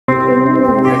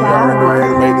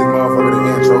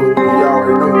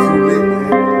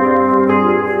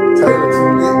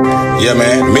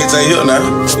Stay here now.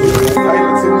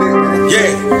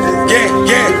 Yeah, yeah,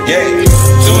 yeah, yeah.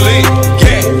 Too lit,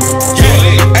 yeah, too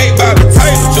lit. Ain't about the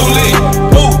title, too lit.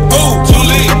 Ooh, ooh, too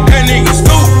lit. That nigga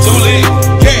stoop, too lit.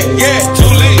 Yeah, yeah, too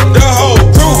lit. The whole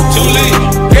crew, too lit.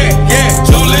 Yeah, yeah,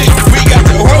 too lit. We got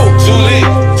the hoe, too lit.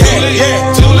 Yeah, yeah,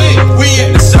 too lit. We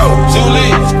at the show, too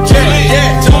lit. Yeah,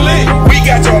 yeah, too lit. We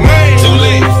got your man, too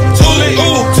lit. Too lit,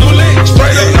 ooh, too lit.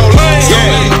 Straight up, no lane,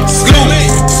 yeah. School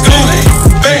it, school it.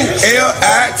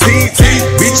 L-I-T-T.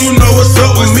 Bitch, you know what's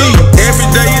up with me. Every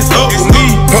day is up with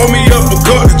me. Pull me up a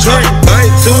cup to drink. I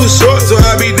ain't too short, so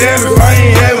I be damned if I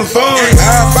ain't having fun.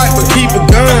 I'll fight but keep a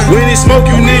gun. When it smoke,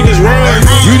 you niggas run.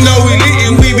 You know we lit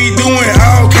and we be doing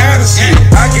all kind of shit.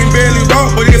 I can barely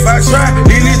walk, but if I try,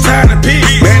 then it's time to pick.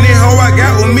 Man, that hoe I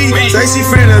got with me, say she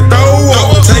finna throw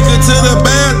up. Take her to the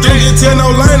bathroom, didn't tell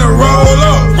no line to roll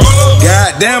up.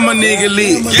 Goddamn, a nigga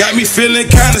lit. Got me feeling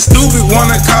kinda stupid,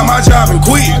 wanna call my job and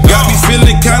quit. Got me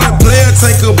feeling kinda player,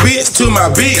 take a bitch to my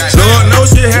bitch. Lord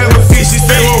knows she have a fit, she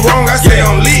say what wrong, I say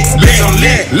I'm lit. Bitch, I'm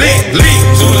lit, lit, lit.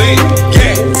 Too lit,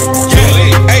 yeah, too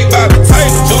lit. Ain't about the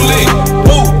title, too lit.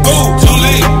 Ooh, ooh, too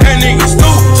lit. That nigga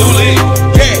stoop, too lit.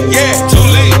 Yeah, yeah, too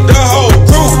lit. The whole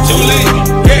crew, too lit.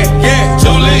 Yeah, yeah,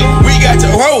 too lit. We got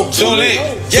your hoe, too lit.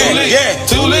 Yeah, yeah,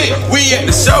 too lit. We at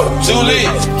the show, too lit.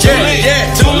 Yeah,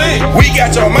 yeah, too lit. We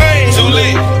got your man, too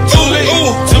lit. Too lit,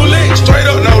 ooh, too lit. Straight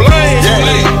up, no lane, too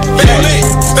lit. Too lit,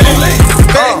 too lit.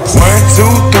 1, 2,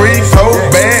 3, 4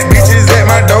 bad bitches at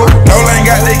my door. No ain't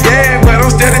got the gas, but I'm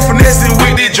steady finessing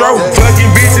with the dro.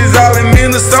 Fucking bitches all in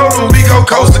Minnesota, we go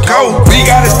coast to coast. We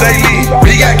gotta stay lit.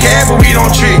 We got cash, but we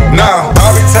don't trick. Nah,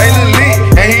 Bobby Taylor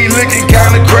lit, and he looking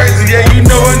kinda crazy. Yeah, you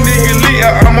know a nigga lit.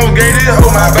 I almost gave this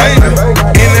hoe my baby.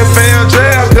 NFL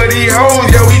draft, cause these hoes,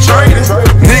 yeah, we trading.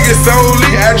 Niggas so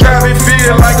lit, I drive